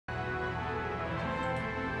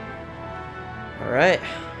Alright.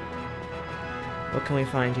 What can we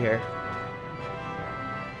find here?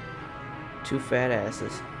 Two fat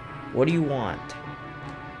asses. What do you want?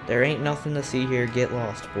 There ain't nothing to see here. Get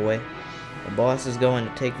lost, boy. The boss is going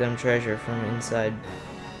to take them treasure from inside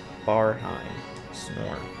Barheim.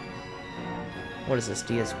 Snore. What is this,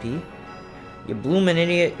 DSP? You bloomin'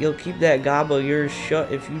 idiot. You'll keep that gob of yours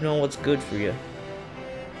shut if you know what's good for you.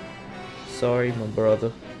 Sorry, my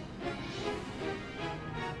brother.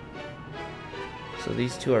 So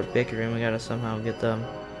these two are bickering. We gotta somehow get them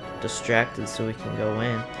distracted so we can go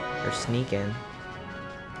in. Or sneak in.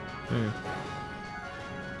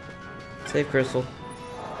 Save crystal.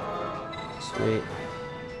 Sweet.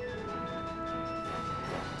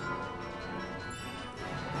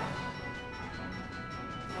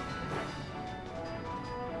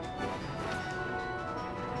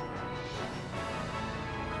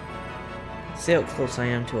 See how close I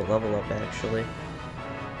am to a level up, actually.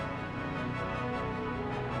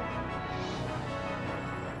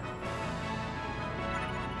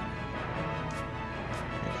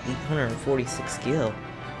 Like 846 skill.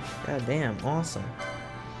 God damn, awesome.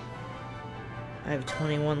 I have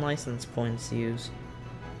 21 license points to use.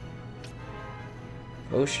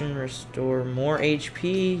 Potion restore more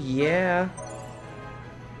HP, yeah.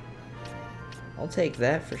 I'll take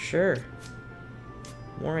that for sure.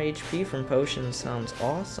 More HP from potions sounds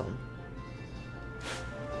awesome.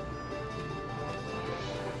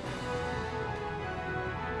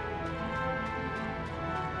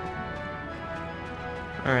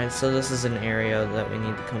 Alright, so this is an area that we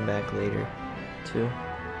need to come back later to.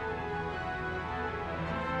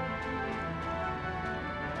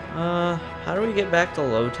 How do we get back to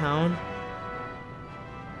Lowtown?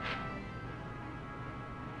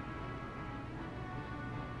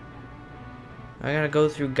 I gotta go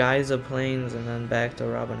through Giza Plains and then back to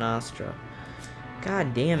Rabanastra.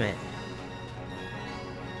 God damn it.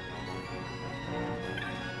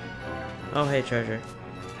 Oh, hey, treasure.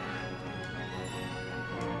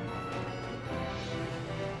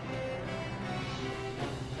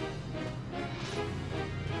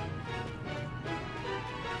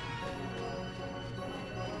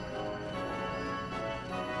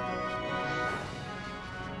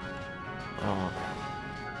 Oh.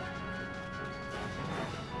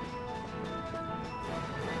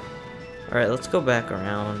 Alright, let's go back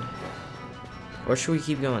around. Or should we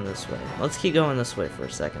keep going this way? Let's keep going this way for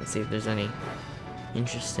a second, see if there's any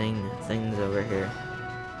interesting things over here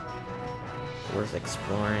worth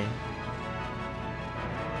exploring.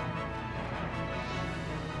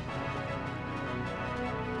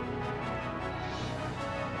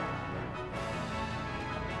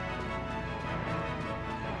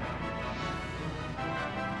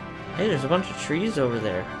 Hey, there's a bunch of trees over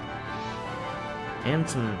there. And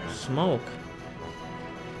some smoke.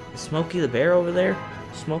 Is Smokey the Bear over there?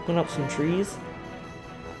 Smoking up some trees?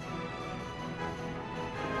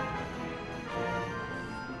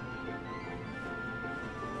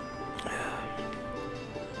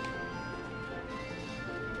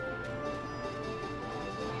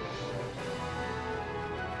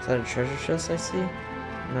 Is that a treasure chest I see?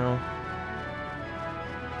 No.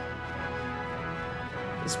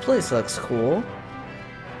 This place looks cool.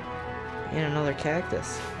 And another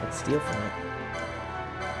cactus. Let's steal from it.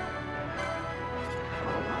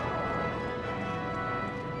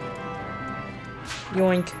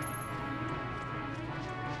 Yoink.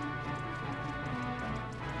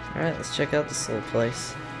 Alright, let's check out this little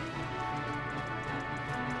place.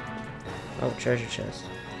 Oh, treasure chest.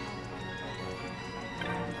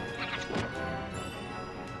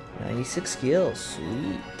 96 skills.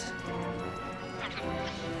 Sweet.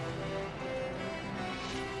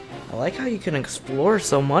 I like how you can explore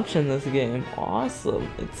so much in this game. Awesome.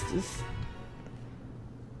 It's just...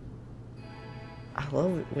 I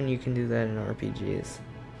love it when you can do that in RPGs.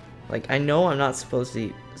 Like, I know I'm not supposed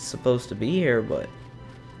to be here, but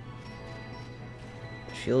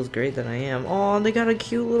it feels great that I am. Oh, they got a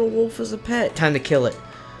cute little wolf as a pet. Time to kill it.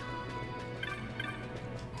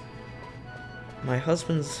 My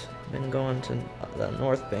husband's been going to the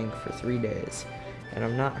North Bank for 3 days, and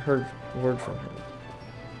I've not heard word from him.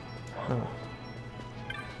 Huh.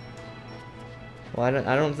 Well,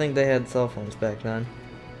 I don't think they had cell phones back then.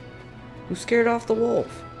 Who scared off the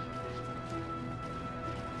wolf?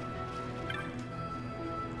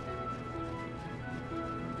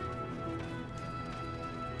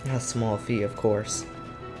 A small fee, of course.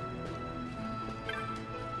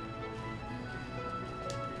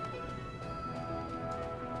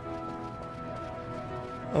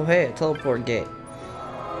 Oh hey, a teleport gate.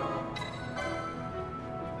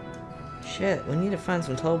 Shit, we need to find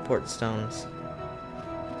some teleport stones.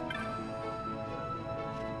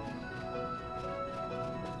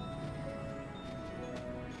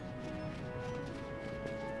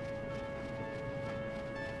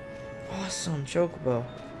 Awesome chocobo.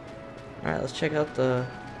 Alright, let's check out the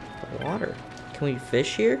water. Can we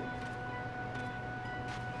fish here?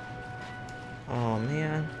 Oh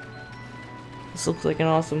man. This looks like an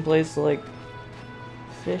awesome place to like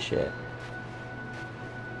fish at.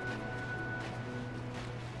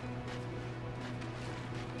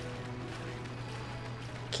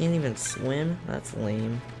 Can't even swim? That's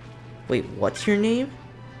lame. Wait, what's your name?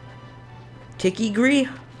 Tiki Gree?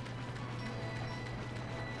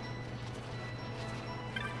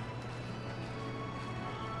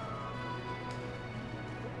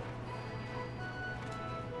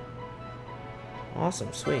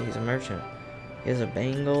 Awesome, sweet, he's a merchant. He has a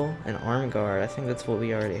bangle, an arm guard, I think that's what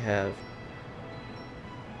we already have.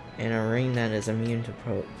 And a ring that is immune to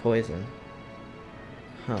poison.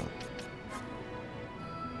 Huh.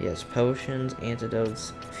 He has potions,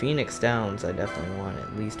 antidotes, phoenix downs I definitely want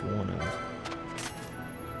at least one of.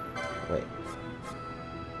 Wait.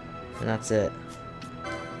 And that's it.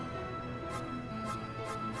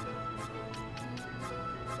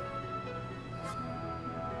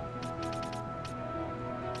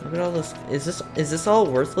 Look at all this. Is this all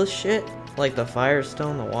worthless shit? Like the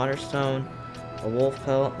firestone, the water stone, a wolf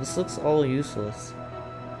pelt. This looks all useless.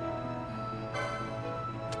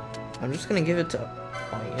 I'm just gonna give it to,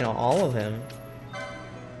 you know, all of him.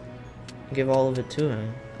 Give all of it to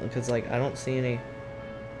him because like I don't see any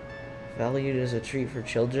valued as a treat for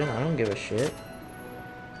children. I don't give a shit.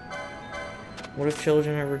 What have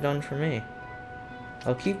children ever done for me?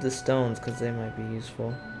 I'll keep the stones because they might be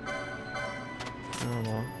useful. I don't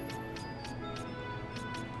know.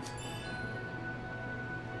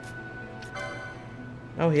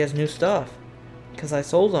 Oh, he has new stuff. Because I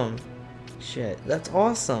sold him. Shit, that's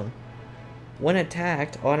awesome. When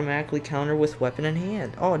attacked, automatically counter with weapon in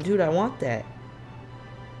hand. Oh, dude, I want that.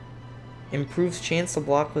 Improves chance to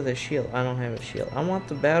block with a shield. I don't have a shield. I want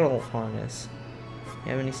the battle harness.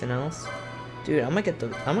 You have anything else? Dude, I'm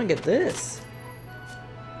gonna get this.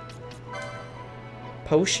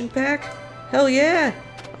 Potion pack? Hell yeah!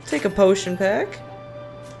 I'll take a potion pack.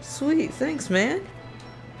 Sweet, thanks, man.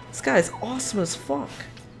 This guy's awesome as fuck.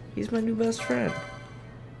 He's my new best friend.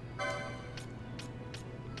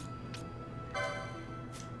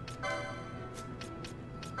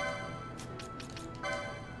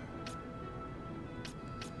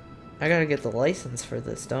 I gotta get the license for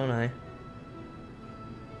this, don't I?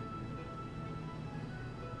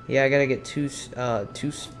 Yeah, I gotta get two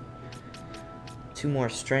more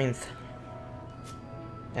strength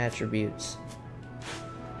attributes.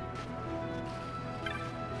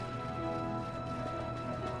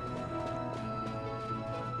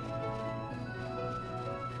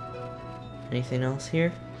 Anything else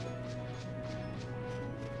here?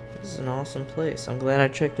 This is an awesome place. I'm glad I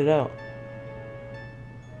checked it out.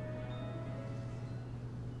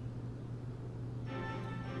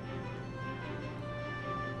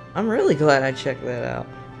 I'm really glad I checked that out.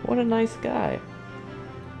 What a nice guy.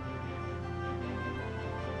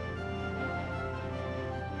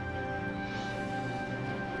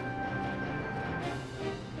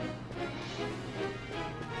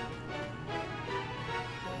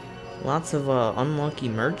 Lots of unlucky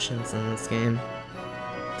merchants in this game.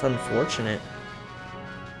 It's unfortunate.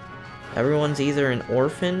 Everyone's either an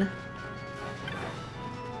orphan,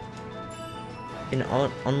 an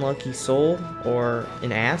unlucky soul, or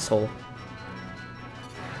an asshole.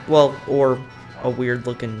 Well, or a weird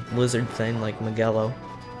looking lizard thing like Magello.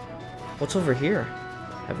 What's over here?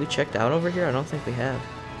 Have we checked out over here? I don't think we have.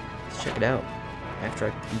 Let's check it out. After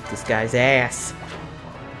I beat this guy's ass.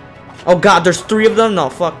 Oh god, there's 3 of them? No,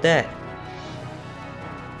 fuck that.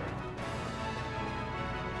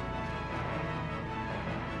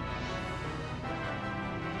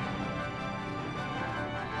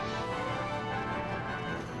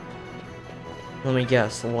 Let me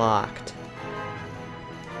guess, locked.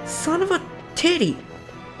 Son of a titty!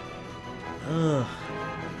 Ugh.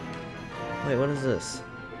 Wait, what is this?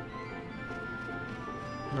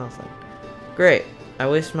 Nothing. Great. I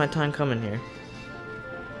wasted my time coming here.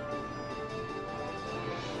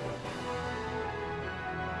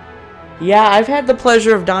 Yeah, I've had the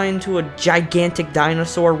pleasure of dying to a gigantic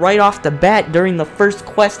dinosaur right off the bat during the first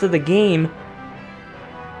quest of the game,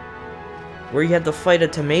 where you had to fight a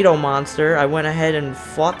tomato monster. I went ahead and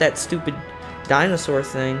fought that stupid dinosaur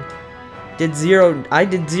thing. I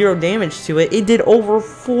did 0 damage to it. It did over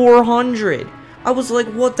 400. I was like,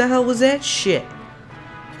 what the hell was that shit?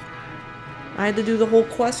 I had to do the whole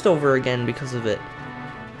quest over again because of it.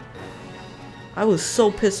 I was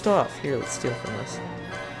so pissed off. Here, let's steal from this.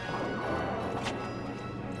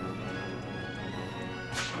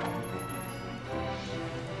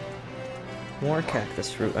 More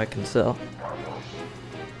cactus fruit I can sell.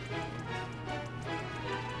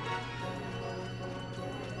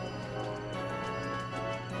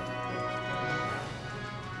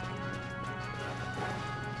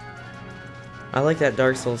 I like that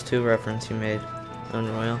Dark Souls 2 reference you made,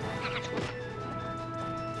 Unroyal.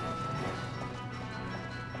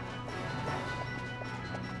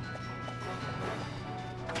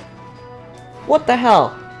 What the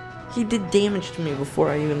hell? He did damage to me before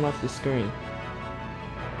I even left the screen.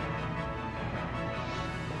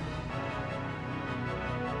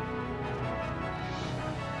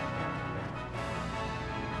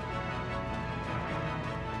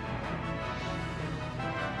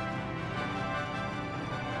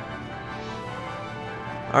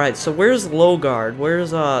 Alright, so where's Logard?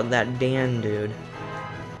 Where's that Dan dude?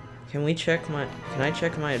 Can I check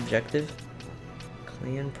my objective?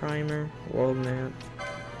 Clan primer, world map.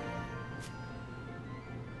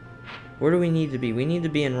 Where do we need to be? We need to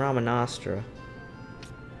be in Ramanastra.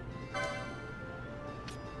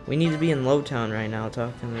 We need to be in Lowtown right now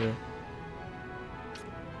talking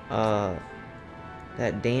to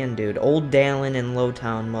that Dan dude. Old Dallin in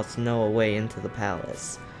Lowtown must know a way into the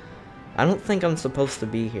palace. I don't think I'm supposed to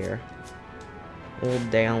be here. Old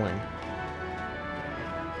Dallin.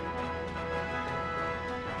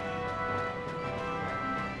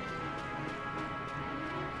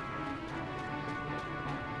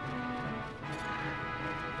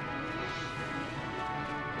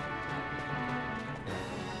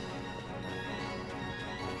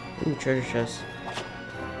 Ooh, treasure chest.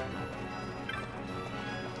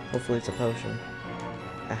 Hopefully it's a potion.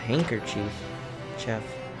 A handkerchief. Chef.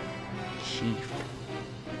 Chief.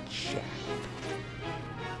 Chef.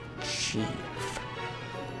 Chief.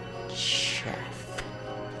 Chef.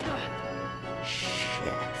 Chef.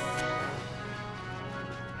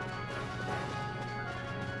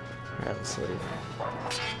 Alright, let's leave.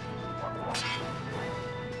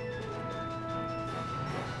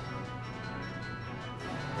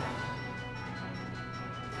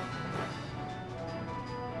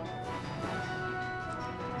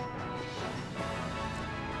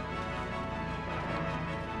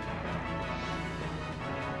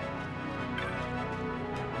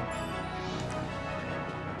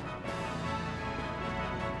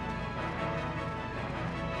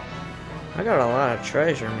 I got a lot of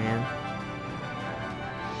treasure, man.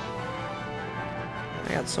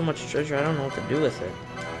 I got so much treasure, I don't know what to do with it.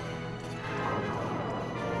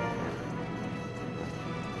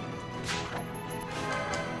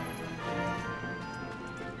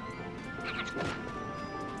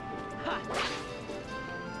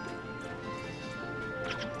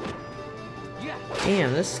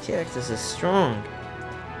 Damn, this cactus is strong.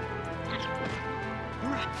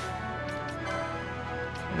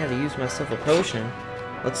 I gotta use myself a potion.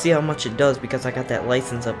 Let's see how much it does because I got that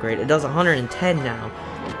license upgrade. It does 110 now.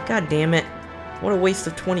 God damn it. What a waste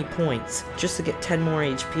of 20 points just to get 10 more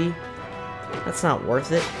HP. That's not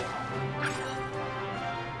worth it.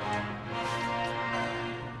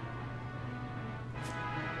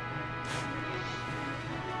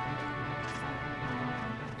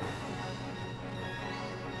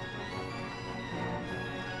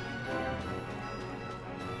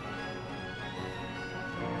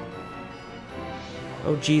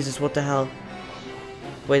 Oh Jesus, what the hell?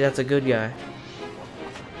 Wait, that's a good guy.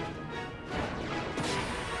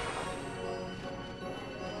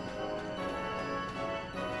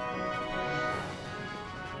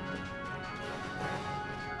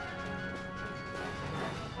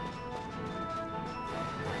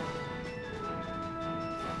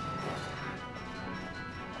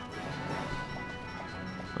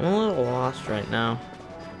 I'm a little lost right now.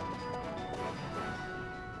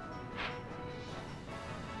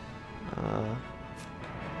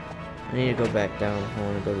 I need to go back down. I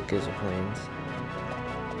want to go to Gizzle Plains.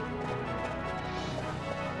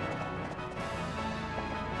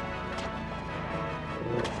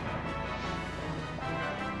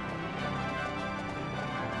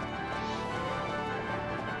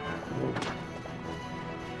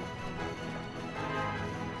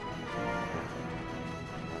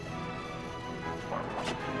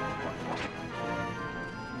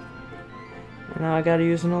 Now I gotta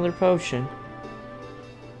use another potion.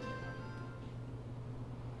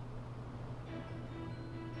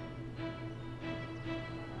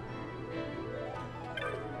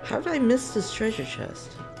 How did I miss this treasure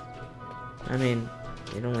chest? I mean,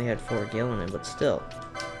 it only had 4 gil in it, but still.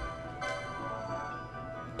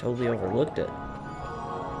 Totally overlooked it.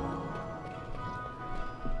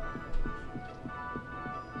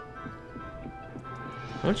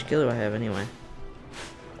 How much gil do I have anyway?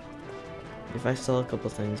 If I sell a couple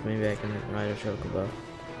things, maybe I can ride a chocobo.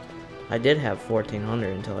 I did have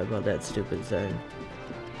 1400 until I bought that stupid thing.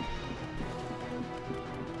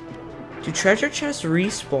 Do treasure chests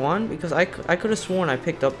respawn? Because I could have sworn I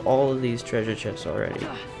picked up all of these treasure chests already.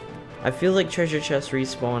 I feel like treasure chests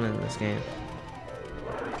respawn in this game.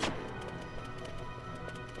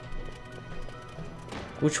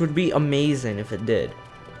 Which would be amazing if it did.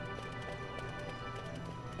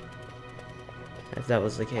 If that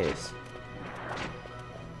was the case.